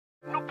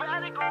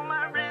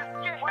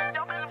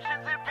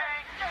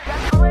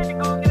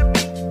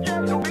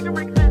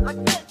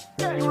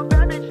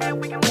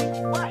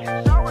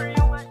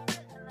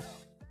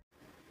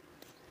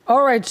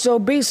Alright, so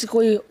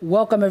basically,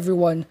 welcome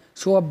everyone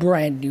to a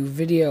brand new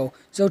video.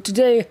 So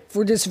today,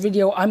 for this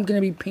video, I'm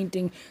going to be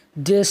painting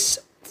this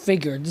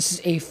figure. This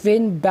is a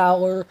Finn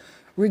Balor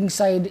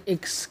ringside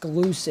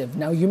exclusive.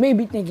 Now, you may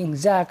be thinking,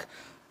 Zach,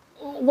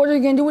 what are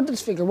you going to do with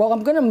this figure? Well,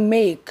 I'm going to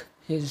make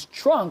his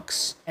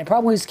trunks and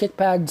probably his kick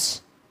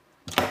pads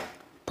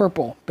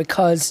purple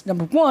because,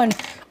 number one,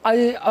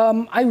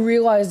 I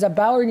realized that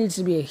Balor needs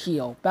to be a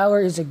heel.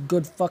 Balor is a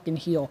good fucking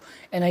heel.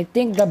 And I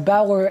think that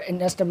Balor in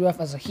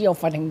SWF as a heel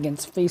fighting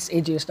against face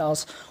AJ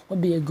Styles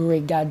would be a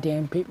great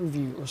goddamn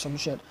pay-per-view or some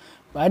shit.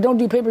 But I don't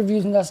do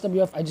pay-per-views in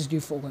SWF, I just do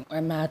full-length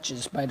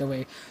matches, by the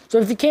way. So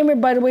if you came here,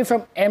 by the way,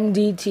 from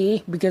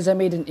MDT, because I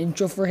made an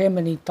intro for him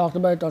and he talked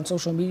about it on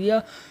social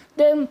media,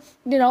 then,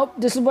 you know,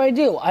 this is what I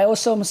do. I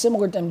also am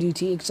similar to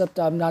MDT, except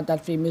I'm not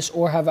that famous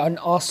or have an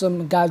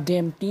awesome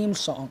goddamn theme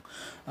song.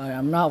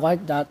 I'm not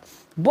like that.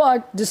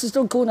 But this is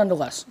still cool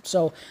nonetheless.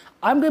 So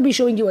I'm going to be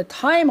showing you a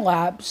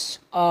time-lapse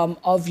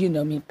of, you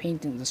know, me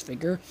painting this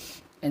figure.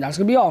 And that's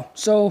going to be all.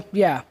 So,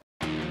 yeah.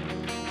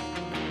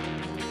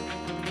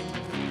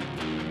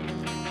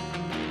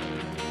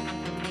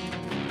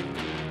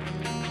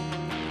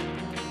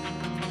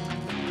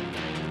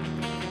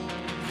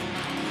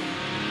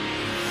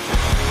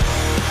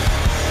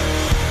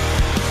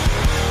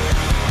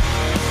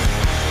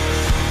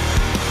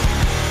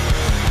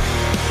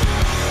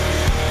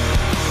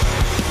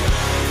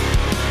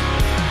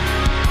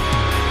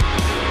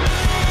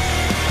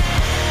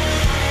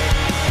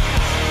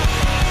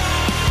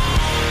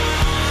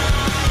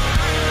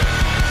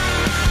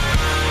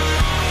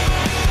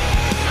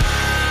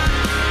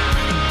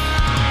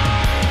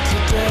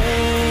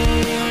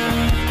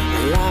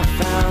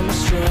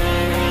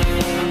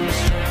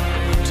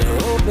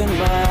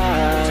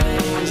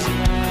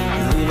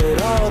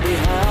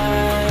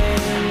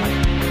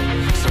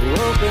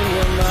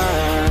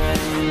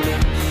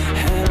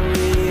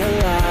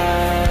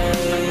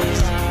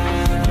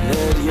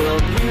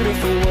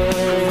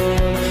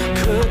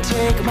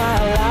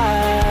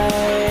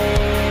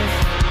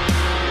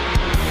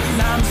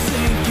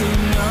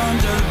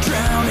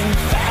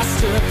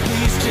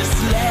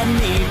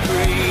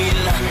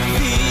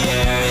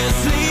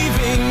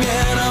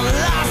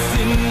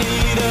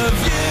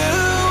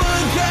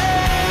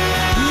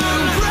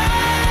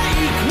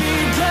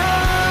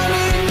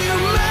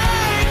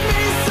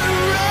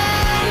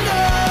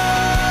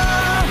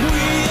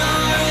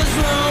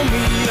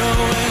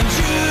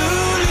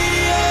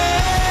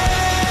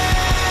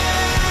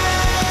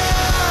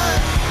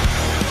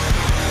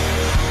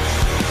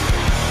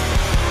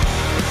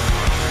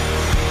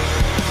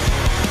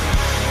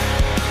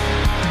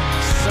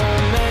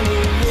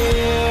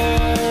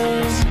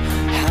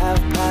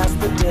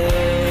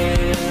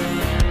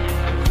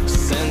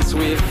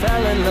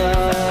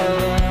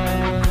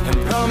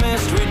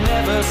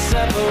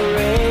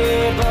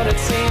 Separate, but it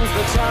seems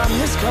the time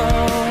has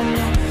come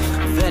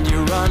that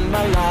you run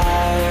my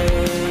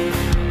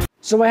life.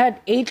 So I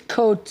had 8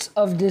 coats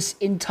of this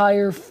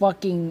entire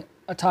fucking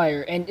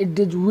attire, and it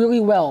did really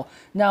well.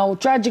 Now,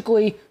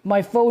 tragically,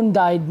 my phone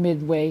died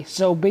midway,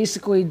 so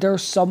basically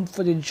there's some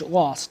footage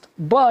lost.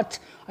 But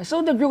I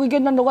still did really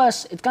good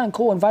nonetheless. It's kind of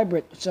cool and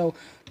vibrant, so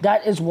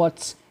that is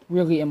what's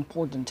really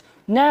important.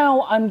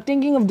 Now, I'm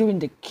thinking of doing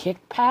the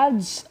kick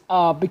pads,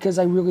 because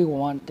I really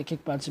want the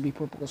kick pads to be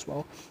purple as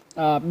well.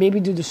 Maybe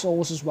do the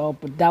soles as well,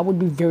 but that would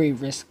be very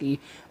risky,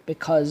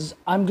 because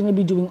I'm going to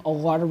be doing a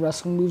lot of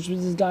wrestling moves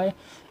with this guy,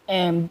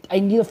 and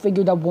I need a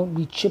figure that won't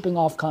be chipping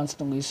off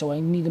constantly, so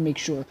I need to make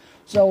sure.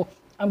 So,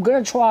 I'm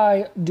going to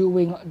try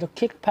doing the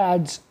kick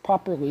pads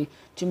properly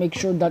to make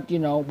sure that, you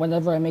know,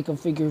 whenever I make a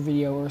figure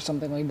video or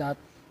something like that,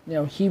 you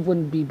know, he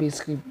wouldn't be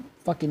basically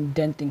fucking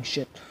denting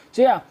shit.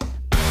 So, yeah.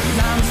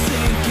 I'm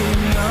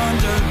sinking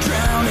under,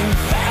 drowning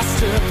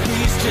faster.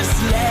 Please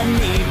just let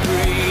me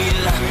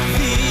breathe.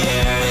 The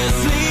air is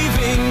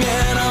leaving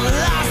and I'm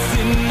lost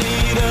in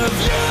need of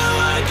you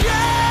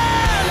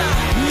again.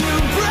 You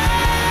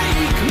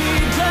break me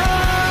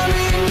down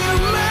and you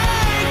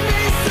make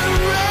me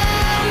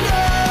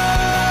surrender.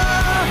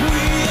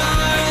 We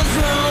are as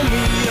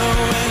Romeo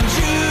and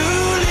Juliet.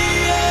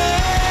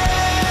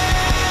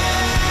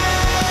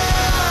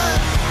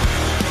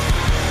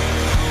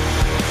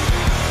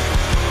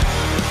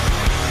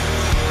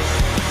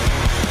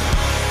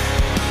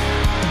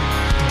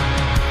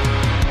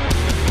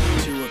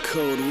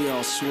 Code we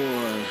all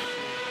swore,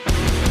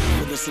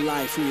 for this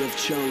life we have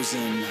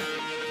chosen.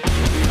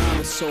 We are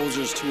the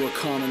soldiers to a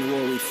common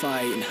war we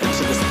fight, to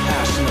this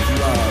passion of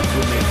love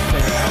we may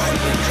fair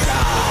and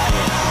die.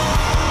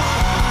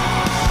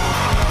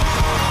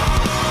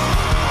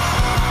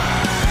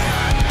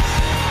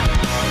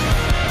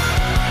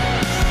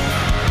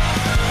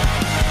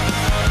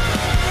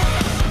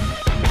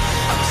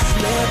 I'm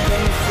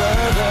slipping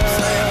further,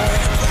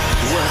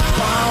 we're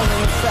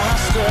falling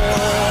faster.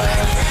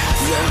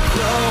 You're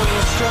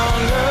growing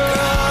stronger.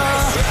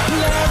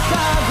 Let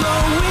God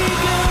grow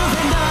weaker,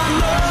 and I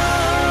know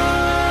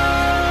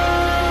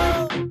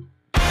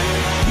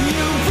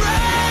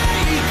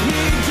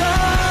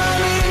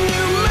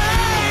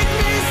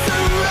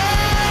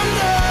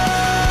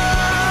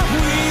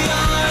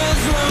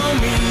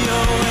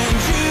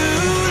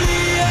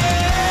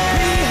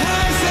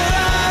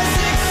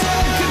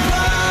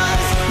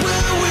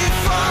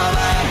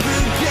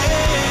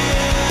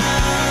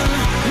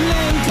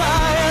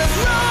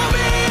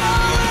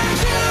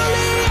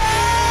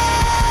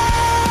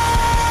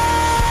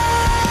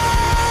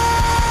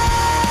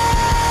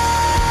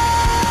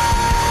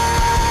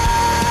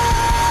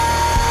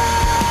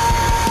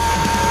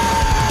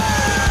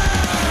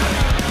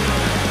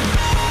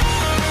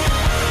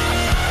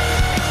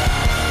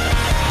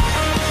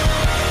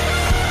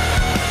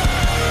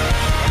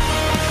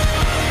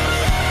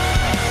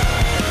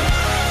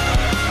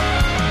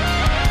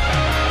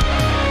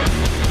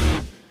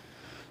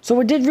So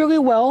it did really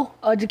well.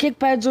 The kick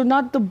pads are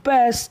not the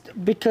best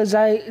because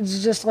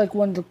it's just like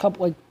one of the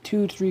couple, like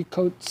 2-3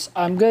 coats.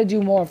 I'm gonna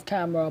do more off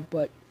camera,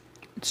 but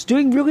it's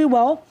doing really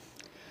well.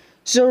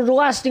 So the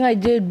last thing I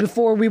did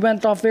before we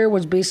went off air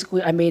was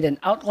basically I made an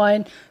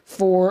outline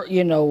for,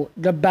 you know,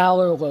 the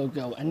Balor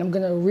logo, and I'm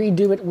gonna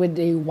redo it with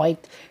a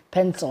white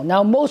pencil.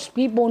 Now most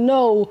people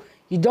know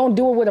you don't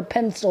do it with a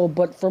pencil,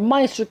 but for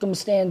my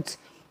circumstance,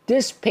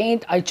 this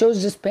paint, I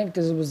chose this paint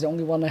because it was the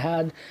only one I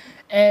had.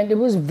 And it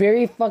was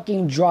very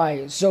fucking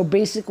dry. So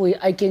basically,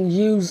 I can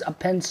use a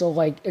pencil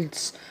like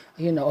it's,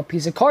 you know, a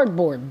piece of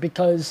cardboard.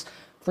 Because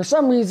for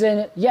some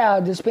reason, yeah,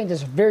 this paint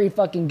is very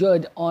fucking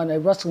good on a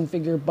wrestling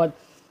figure. But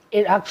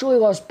it actually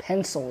allows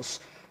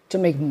pencils to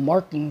make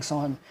markings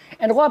on.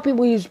 And a lot of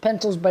people use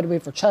pencils, by the way,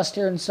 for chest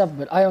hair and stuff.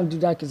 But I don't do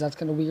that because that's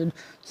kind of weird.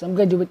 So I'm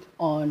going to do it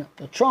on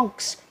the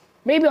trunks.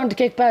 Maybe on the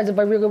kick pads if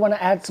I really want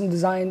to add some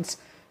designs.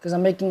 Because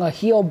I'm making a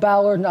heel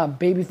Balor, not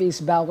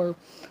babyface Balor.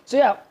 So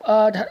yeah,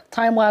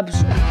 time lapse.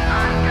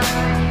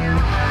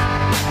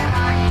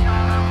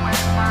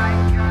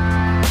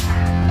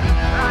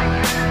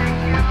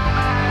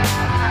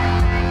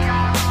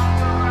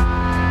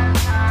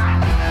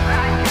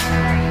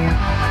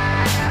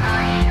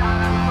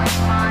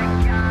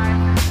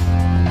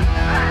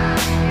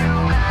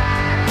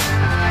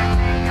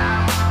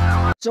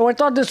 So I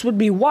thought this would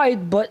be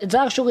white, but it's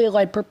actually a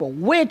light purple,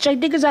 which I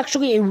think is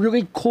actually a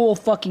really cool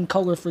fucking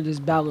color for this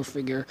Balor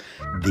figure.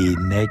 The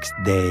next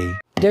day.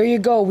 There you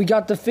go, we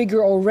got the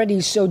figure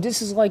already. So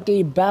this is like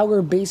a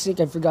Balor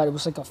basic, I forgot, it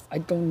was like a, I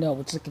don't know,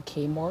 it's like a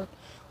Kmart,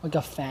 like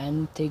a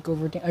fan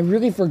takeover thing. I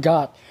really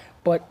forgot,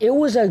 but it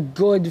was a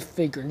good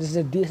figure. This is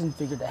a decent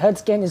figure. The head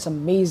scan is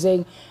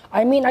amazing.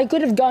 I mean, I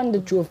could have gotten the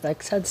True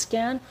Effects head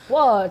scan,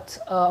 but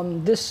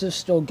this is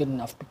still good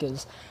enough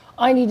because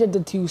I needed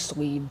the 2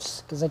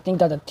 sleeves because I think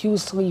that a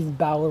 2-sleeve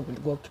Balor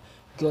would look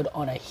good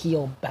on a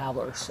heel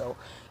Balor. So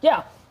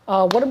yeah,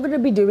 what I'm going to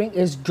be doing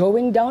is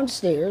going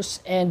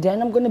downstairs and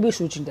then I'm going to be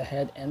switching the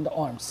head and the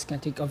arms. It's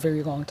going to take a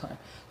very long time.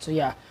 So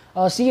yeah,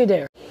 I'll see you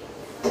there.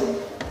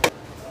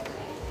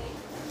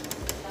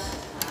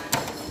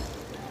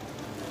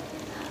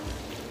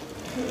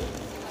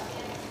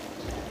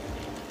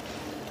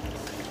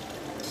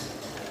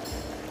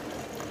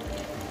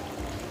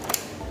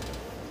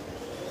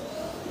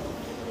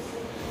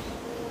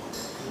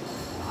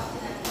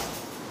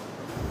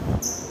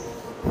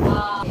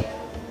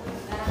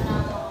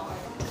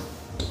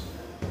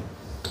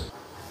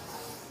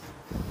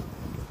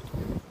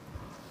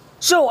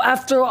 So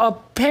after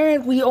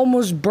apparently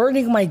almost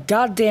burning my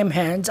goddamn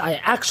hands, I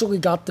actually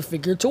got the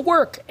figure to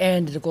work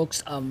and it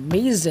looks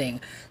amazing.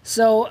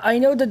 So I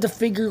know that the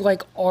figure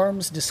like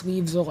arms, the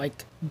sleeves are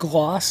like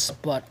gloss,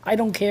 but I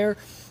don't care.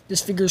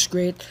 This figure's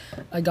great.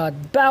 I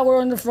got Balor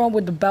on the front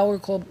with the Balor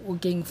Club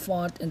looking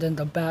font and then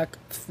the back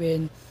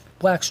fin,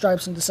 black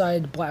stripes on the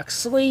side, black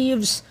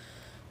sleeves.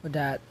 With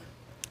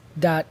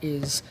that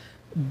is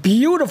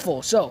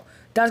beautiful. So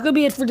that's going to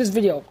be it for this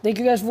video. Thank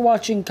you guys for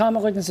watching.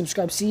 Comment, like, and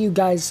subscribe. See you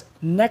guys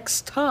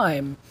next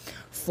time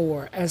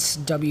for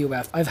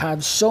SWF. I've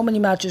had so many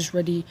matches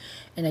ready,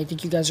 and I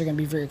think you guys are going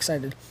to be very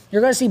excited. You're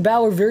going to see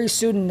Balor very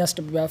soon in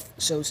SWF,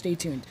 so stay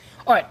tuned.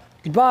 Alright,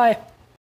 goodbye.